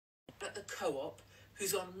at the co-op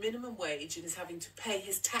who's on minimum wage and is having to pay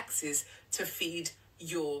his taxes to feed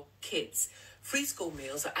your kids. Free school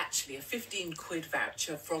meals are actually a 15 quid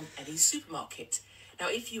voucher from any supermarket. Now,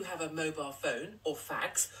 if you have a mobile phone or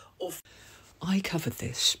fax or... I covered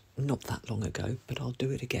this not that long ago, but I'll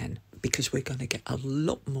do it again because we're going to get a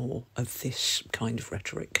lot more of this kind of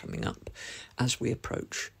rhetoric coming up as we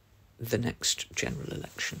approach the next general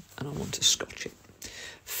election, and I want to scotch it.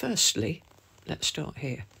 Firstly, let's start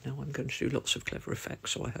here. Now I'm going to do lots of clever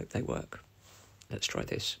effects, so I hope they work. Let's try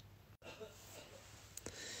this.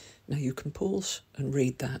 Now you can pause and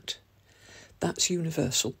read that. That's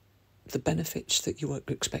universal. The benefits that you are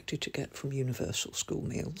expected to get from universal school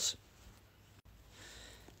meals.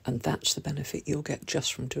 And that's the benefit you'll get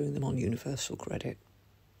just from doing them on universal credit.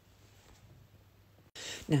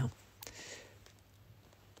 Now,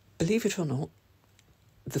 believe it or not,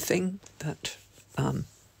 the thing that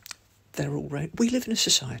they're all right. We live in a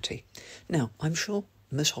society. Now, I'm sure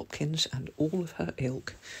Ms Hopkins and all of her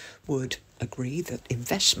ilk would agree that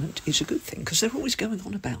investment is a good thing because they're always going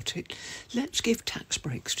on about it. Let's give tax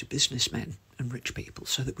breaks to businessmen and rich people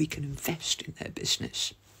so that we can invest in their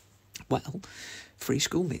business. Well, free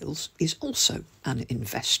school meals is also an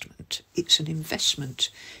investment. It's an investment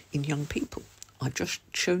in young people. I've just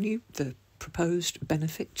shown you the proposed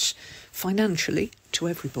benefits financially to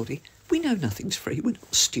everybody. We know nothing's free. We're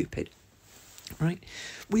not stupid, right?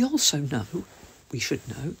 We also know, we should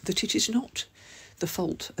know, that it is not the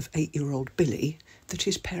fault of 8-year-old Billy that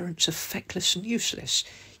his parents are feckless and useless.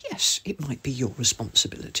 Yes, it might be your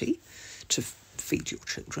responsibility to feed your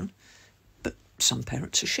children, but some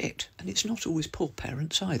parents are shit, and it's not always poor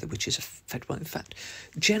parents either, which is a fact. In fact,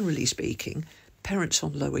 generally speaking, parents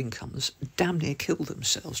on low incomes damn near kill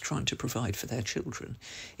themselves trying to provide for their children.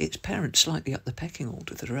 It's parents slightly up the pecking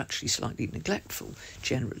order that are actually slightly neglectful,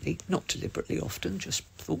 generally, not deliberately often, just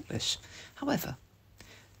thoughtless. However,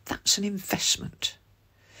 that's an investment.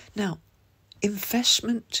 Now,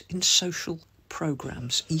 investment in social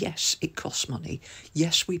programmes, yes, it costs money.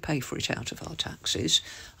 Yes, we pay for it out of our taxes,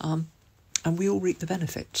 and we all reap the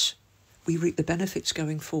benefits. We reap the benefits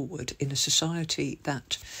going forward in a society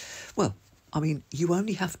that, well, I mean, you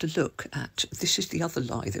only have to look at, this is the other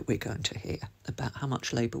lie that we're going to hear about how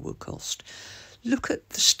much Labour will cost. Look at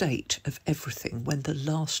the state of everything when the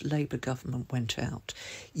last Labour government went out.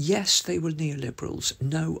 Yes, they were neoliberals.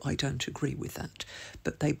 No, I don't agree with that.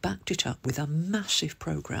 But they backed it up with a massive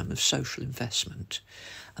programme of social investment.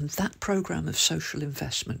 And that programme of social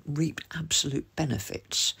investment reaped absolute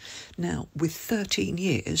benefits. Now, with 13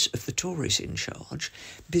 years of the Tories in charge,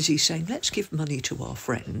 busy saying, let's give money to our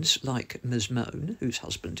friends, like Ms Moan, whose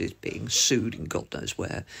husband is being sued in God knows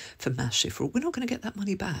where for massive fraud, we're not going to get that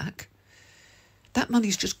money back. That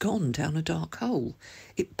money's just gone down a dark hole.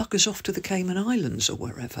 It buggers off to the Cayman Islands or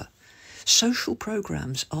wherever. Social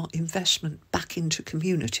programmes are investment back into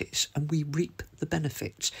communities and we reap the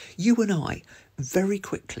benefits. You and I, very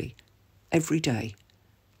quickly, every day.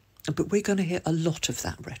 But we're going to hear a lot of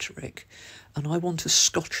that rhetoric and I want to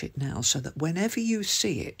scotch it now so that whenever you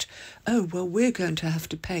see it, oh, well, we're going to have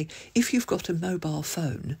to pay. If you've got a mobile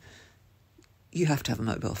phone, you have to have a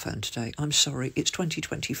mobile phone today. I'm sorry, it's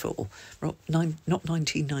 2024, not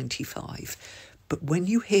 1995. But when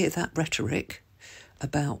you hear that rhetoric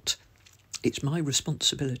about it's my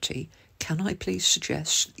responsibility, can I please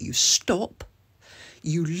suggest that you stop,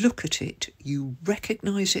 you look at it, you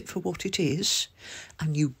recognise it for what it is,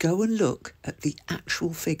 and you go and look at the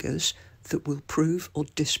actual figures that will prove or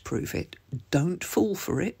disprove it. Don't fall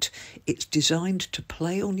for it. It's designed to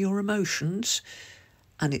play on your emotions,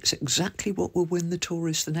 and it's exactly what will win the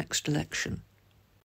Tories the next election.